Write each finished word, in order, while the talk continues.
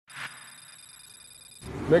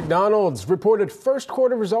McDonald's reported first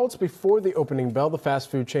quarter results before the opening bell. The fast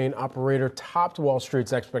food chain operator topped Wall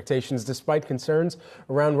Street's expectations despite concerns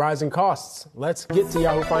around rising costs. Let's get to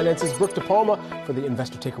Yahoo Finance's Brooke DiPalma for the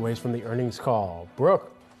investor takeaways from the earnings call. Brooke.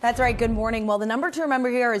 That's right. Good morning. Well, the number to remember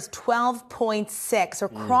here is 12.6.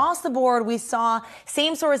 Across the board, we saw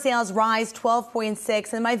same-store sales rise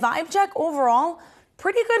 12.6. And my vibe check overall,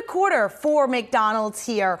 pretty good quarter for McDonald's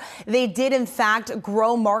here. They did, in fact,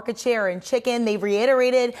 grow market share in chicken. They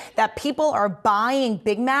reiterated that people are buying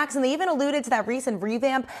Big Macs, and they even alluded to that recent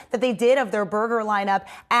revamp that they did of their burger lineup,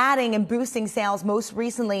 adding and boosting sales most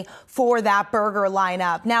recently for that burger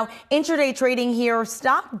lineup. Now, intraday trading here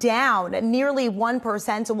stopped down nearly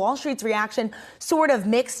 1%. So Wall Street's reaction sort of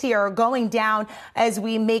mixed here, going down as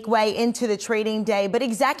we make way into the trading day. But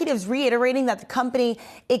executives reiterating that the company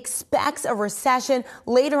expects a recession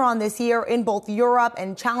later on this year in both Europe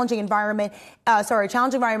and challenging environment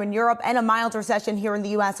in Europe, and a mild recession here in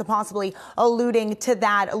the U.S., so possibly alluding to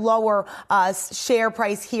that lower share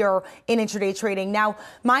price here in intraday trading. Now,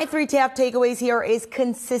 my three top takeaways here is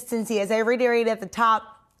consistency. As I reiterated at the top,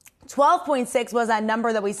 12.6 was that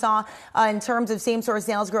number that we saw in terms of same-store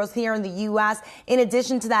sales growth here in the U.S. In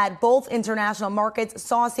addition to that, both international markets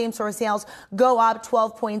saw same-store sales go up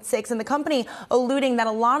 12.6. And the company alluding that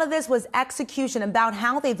a lot of this was execution about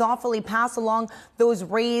how they thoughtfully passed along those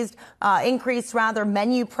increased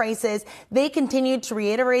menu prices. They continued to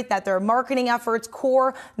reiterate that their marketing efforts,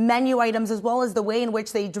 core menu items, as well as the way in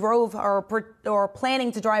which they drove or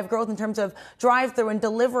planning to drive growth in terms of drive-through and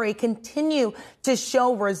delivery, continue to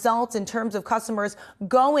show results in terms of customers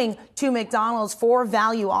going to McDonald's for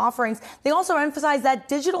value offerings. They also emphasize that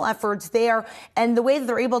digital efforts there and the way that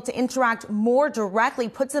they're able to interact more directly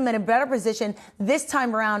puts them in a better position this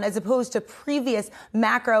time around as opposed to previous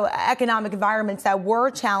macroeconomic environments that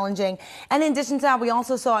were challenging. And in addition to that, we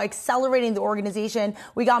also saw accelerating the organization.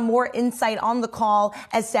 We got more insight on the call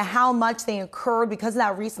as to how much they incurred because of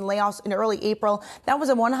that recent layoffs in early April. That was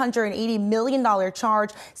a $180 million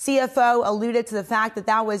charge. CFO alluded to the fact that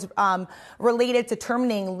that was related to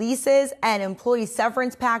terminating leases and employee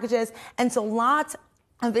severance packages. And so lots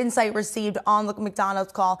of insight received on the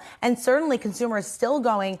McDonald's call, and certainly consumers still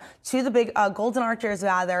going to the big golden arches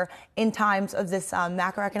in times of this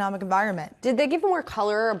macroeconomic environment. Did they give more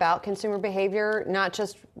color about consumer behavior, not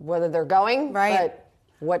just whether they're going, but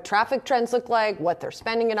what traffic trends look like, what they're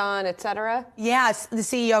spending it on, et cetera? Yes, the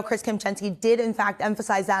CEO, Chris Kempczinski, did in fact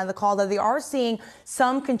emphasize that in the call, that they are seeing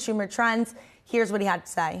some consumer trends. Here's what he had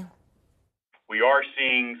to say. We are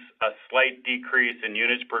seeing a slight decrease in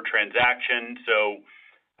units per transaction. So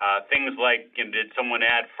things like, did someone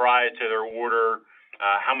add fries to their order?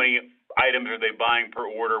 How many items are they buying per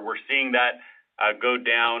order? We're seeing that go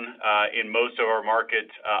down in most of our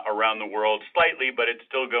markets around the world, slightly, but it's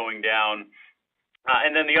still going down.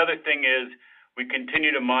 And then the other thing is we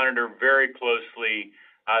continue to monitor very closely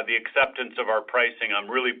the acceptance of our pricing. I'm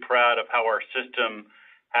really proud of how our system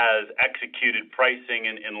has executed pricing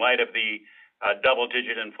in light of the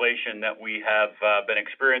double-digit inflation that we have been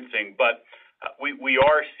experiencing. But we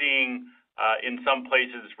are seeing in some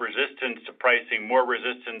places resistance to pricing, more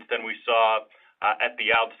resistance than we saw at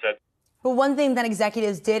the outset. But one thing that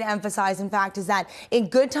executives did emphasize, in fact, is that in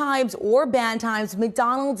good times or bad times,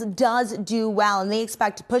 McDonald's does do well, and they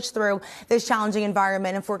expect to push through this challenging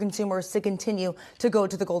environment and for consumers to continue to go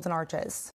to the golden arches.